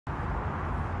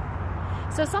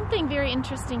So something very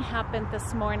interesting happened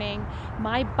this morning.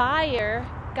 My buyer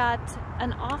got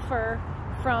an offer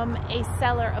from a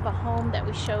seller of a home that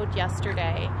we showed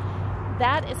yesterday.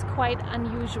 That is quite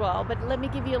unusual, but let me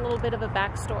give you a little bit of a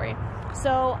backstory.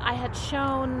 So I had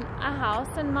shown a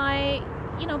house and my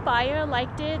buyer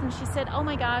liked it, and she said, oh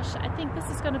my gosh, I think this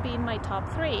is going to be in my top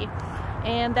 3.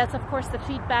 And that's of course the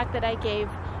feedback that I gave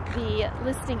the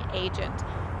listing agent.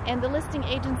 And the listing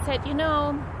agent said,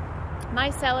 my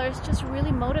seller is just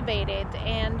really motivated,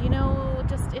 and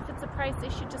just if it's a price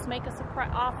issue, just make us an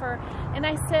offer. And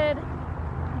I said,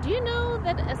 do you know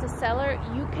that as a seller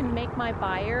you can make my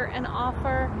buyer an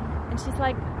offer? And she's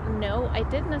like, no, I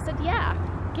didn't. I said, yeah,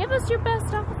 give us your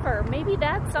best offer. Maybe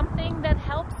that's something that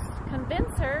helps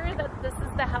convince her that this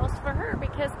is the house for her,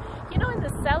 because in the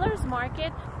seller's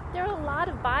market there are a lot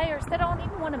of buyers that don't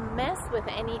even want to mess with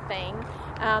anything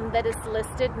that is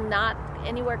listed not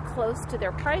anywhere close to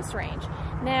their price range.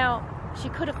 Now, she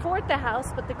could afford the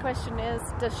house, but the question is,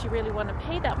 does she really want to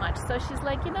pay that much? So she's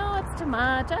like, it's too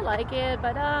much, I like it,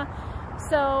 but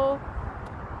so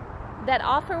that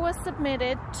offer was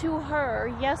submitted to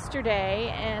her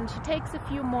yesterday, and she takes a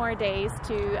few more days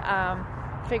to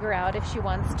figure out if she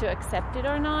wants to accept it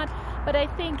or not. But I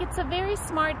think it's a very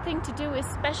smart thing to do,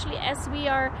 especially as we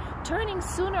are turning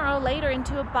sooner or later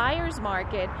into a buyer's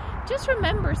market. Just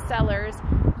remember, sellers,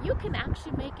 you can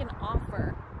actually make an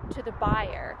offer to the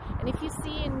buyer, and if you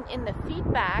see in the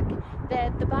feedback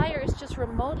that the buyer is just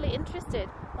remotely interested,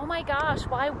 oh my gosh,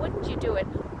 why wouldn't you do it?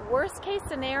 Worst case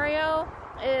scenario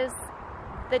is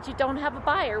that you don't have a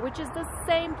buyer, which is the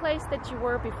same place that you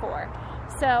were before.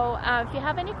 So if you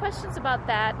have any questions about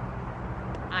that,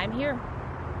 I'm here.